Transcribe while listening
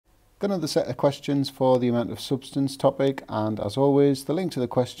Got another set of questions for the amount of substance topic, and as always the link to the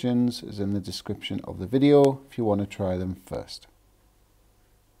questions is in the description of the video if you want to try them first.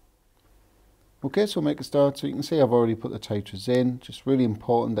 Okay, so we'll make a start. So you can see I've already put the titers in. Just really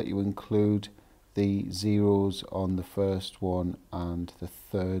important that you include the zeros on the first one and the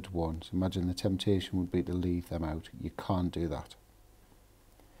third one. So imagine the temptation would be to leave them out. You can't do that.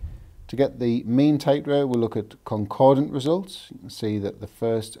 To get the mean titer, we'll look at concordant results. You can see that the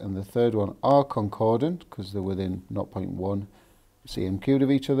first and the third one are concordant because they're within 0.1 cm cubed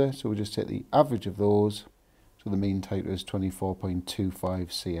of each other. So we'll just take the average of those. So the mean titer is 24.25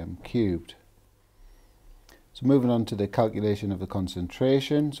 cm cubed. So moving on to the calculation of the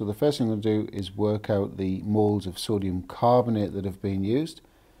concentration. So the first thing we'll do is work out the moles of sodium carbonate that have been used.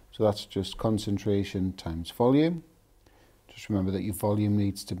 So that's just concentration times volume. Just remember that your volume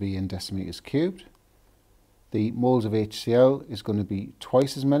needs to be in decimeters cubed. The moles of HCl is going to be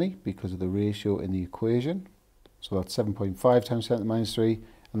twice as many because of the ratio in the equation. So that's 7.5 times 10 to the minus 3.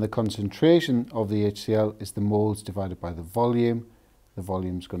 And the concentration of the HCl is the moles divided by the volume. The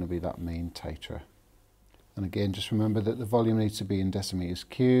volume is going to be that mean titer. And again, just remember that the volume needs to be in decimeters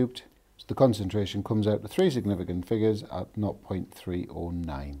cubed. So the concentration comes out to 3 significant figures at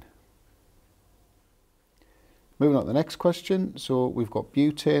 0.309. Moving on to the next question. So we've got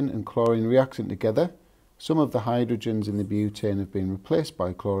butane and chlorine reacting together. Some of the hydrogens in the butane have been replaced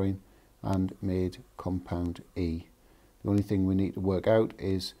by chlorine and made compound E. The only thing we need to work out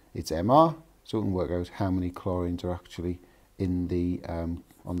is its MR, so we can work out how many chlorines are actually in the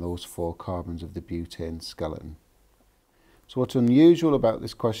on those 4 carbons of the butane skeleton. So what's unusual about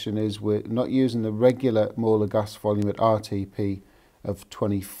this question is we're not using the regular molar gas volume at RTP of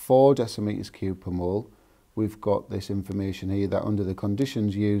 24 decimeters cubed per mole. We've got this information here that under the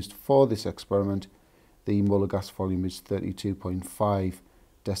conditions used for this experiment, the molar gas volume is 32.5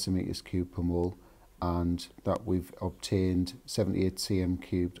 decimeters cubed per mole, and that we've obtained 78 cm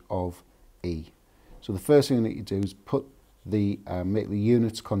cubed of E. So the first thing that you do is put make the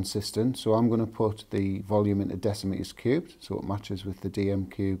units consistent. So I'm going to put the volume into decimeters cubed, so it matches with the dm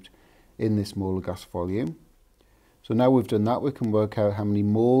cubed in this molar gas volume. So now we've done that, we can work out how many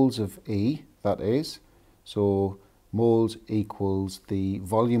moles of E that is. So moles equals the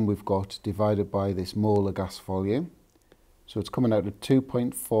volume we've got divided by this molar gas volume. So it's coming out at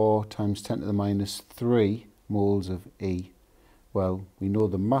 2.4 times 10 to the minus 3 moles of E. Well, we know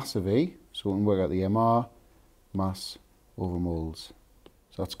the mass of E, so we can work out the MR, mass over moles.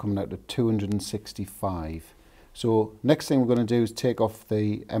 So that's coming out to 265. So next thing we're going to do is take off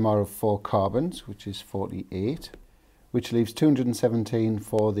the MR of 4 carbons, which is 48, which leaves 217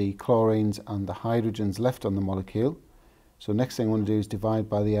 for the chlorines and the hydrogens left on the molecule. So next thing we want to do is divide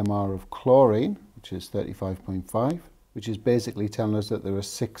by the MR of chlorine, which is 35.5, which is basically telling us that there are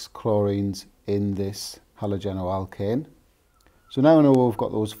 6 chlorines in this halogenoalkane. So now we know we've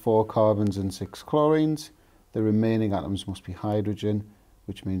got those 4 carbons and 6 chlorines. The remaining atoms must be hydrogen,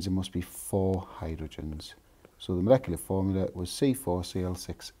 which means there must be 4 hydrogens. So the molecular formula was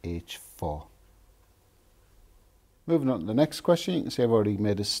C4Cl6H4. Moving on to the next question, you can see I've already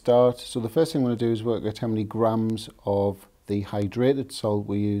made a start. So the first thing I'm going to do is work out how many grams of the hydrated salt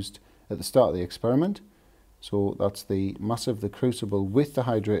we used at the start of the experiment. So that's the mass of the crucible with the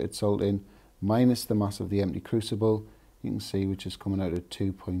hydrated salt in minus the mass of the empty crucible. You can see which is coming out at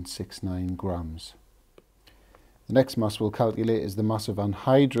 2.69 grams. The next mass we'll calculate is the mass of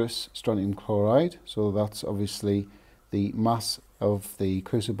anhydrous strontium chloride. So that's obviously the mass of the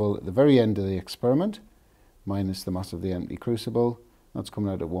crucible at the very end of the experiment minus the mass of the empty crucible. That's coming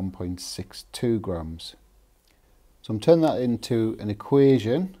out at 1.62 grams. So I'm turning that into an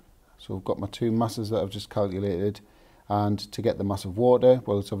equation. So I've got my 2 masses that I've just calculated, and to get the mass of water,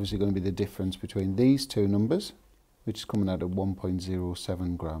 well, it's obviously going to be the difference between these 2 numbers, which is coming out at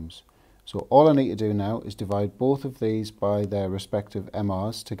 1.07 grams. So all I need to do now is divide both of these by their respective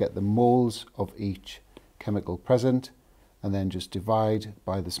MRs to get the moles of each chemical present, and then just divide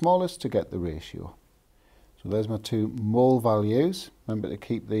by the smallest to get the ratio. So there's my 2 mole values. Remember to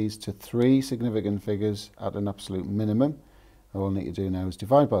keep these to 3 significant figures at an absolute minimum. All I need to do now is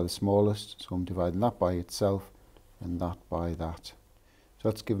divide by the smallest, so I'm dividing that by itself and that by that. So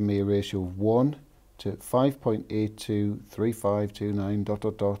that's giving me a ratio of 1 to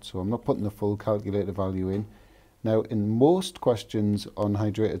 5.823529 ... So I'm not putting the full calculator value in. Now in most questions on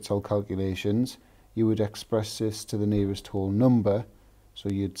hydrated salt calculations, you would express this to the nearest whole number. So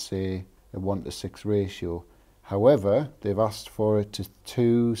you'd say a 1 to 6 ratio. However, they've asked for it to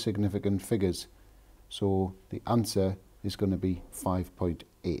 2 significant figures. So the answer is going to be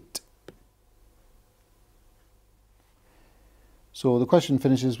 5.8. So the question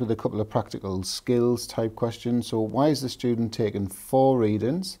finishes with a couple of practical skills type questions. So why is the student taking 4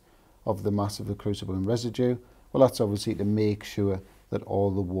 readings of the mass of the crucible and residue? Well, that's obviously to make sure that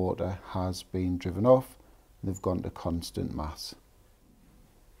all the water has been driven off and they've gone to constant mass.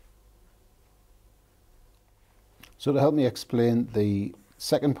 So to help me explain the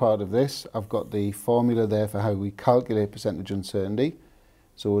second part of this, I've got the formula there for how we calculate percentage uncertainty.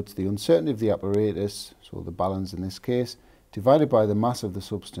 So it's the uncertainty of the apparatus, so the balance in this case, divided by the mass of the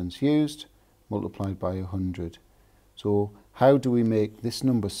substance used, multiplied by 100. So how do we make this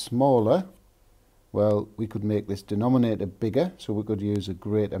number smaller? Well, we could make this denominator bigger, so we could use a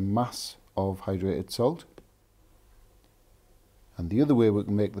greater mass of hydrated salt. And the other way we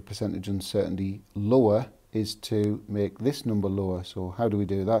can make the percentage uncertainty lower is to make this number lower. So how do we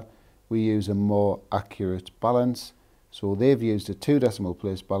do that? We use a more accurate balance. So they've used a 2 decimal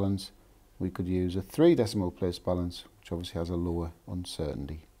place balance. We could use a 3 decimal place balance, which obviously has a lower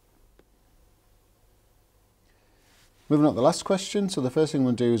uncertainty. Moving on to the last question. So the first thing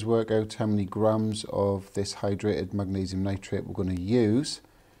we'll do is work out how many grams of this hydrated magnesium nitrate we're going to use.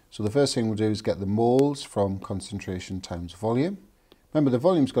 So the first thing we'll do is get the moles from concentration times volume. Remember, the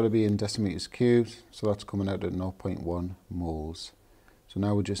volume's got to be in deciliters cubed, so that's coming out at 0.1 moles. So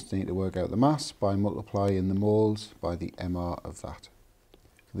now we just need to work out the mass by multiplying the moles by the MR of that.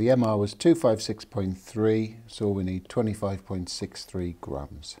 So the MR was 256.3, so we need 25.63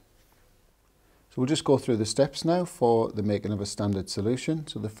 grams. So we'll just go through the steps now for the making of a standard solution.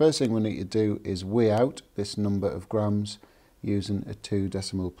 So the first thing we need to do is weigh out this number of grams using a 2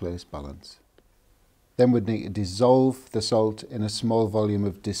 decimal place balance. Then we'd need to dissolve the salt in a small volume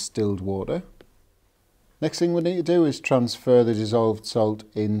of distilled water. Next thing we need to do is transfer the dissolved salt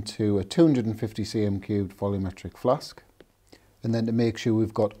into a 250 cm cubed volumetric flask. And then to make sure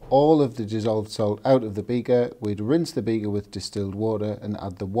we've got all of the dissolved salt out of the beaker, we'd rinse the beaker with distilled water and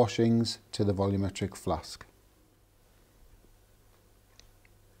add the washings to the volumetric flask.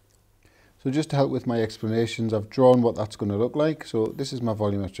 So just to help with my explanations, I've drawn what that's going to look like. So this is my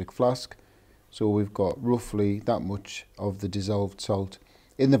volumetric flask. So we've got roughly that much of the dissolved salt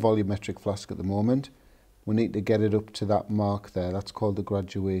in the volumetric flask at the moment. We need to get it up to that mark there. That's called the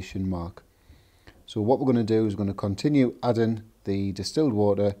graduation mark. So what we're going to do is we're going to continue adding the distilled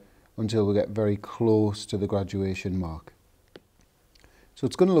water until we get very close to the graduation mark. So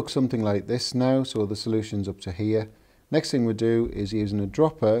it's going to look something like this now. So the solution's up to here. Next thing we do is using a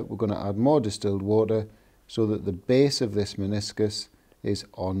dropper, we're going to add more distilled water so that the base of this meniscus is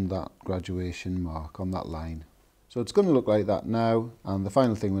on that graduation mark, on that line. So it's going to look like that now, and the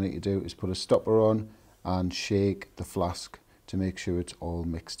final thing we need to do is put a stopper on and shake the flask to make sure it's all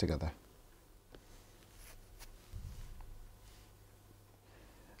mixed together.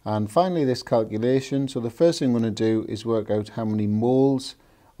 And finally this calculation, so the first thing we're going to do is work out how many moles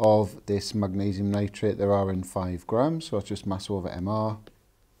of this magnesium nitrate there are in 5 grams, so that's just mass over MR.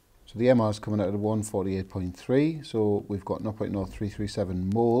 So the MR is coming out at 148.3, so we've got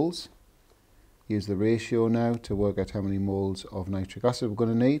 0.0337 moles. Use the ratio now to work out how many moles of nitric acid we're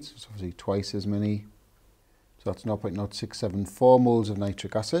going to need. So it's obviously twice as many. So that's 0.0674 moles of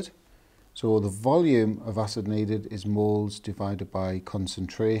nitric acid. So the volume of acid needed is moles divided by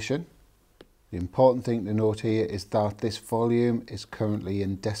concentration. The important thing to note here is that this volume is currently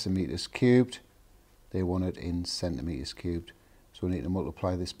in decimeters cubed. They want it in centimeters cubed. So we need to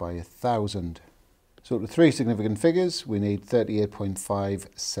multiply this by 1,000. So to 3 significant figures, we need 38.5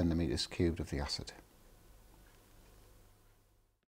 centimeters cubed of the acid.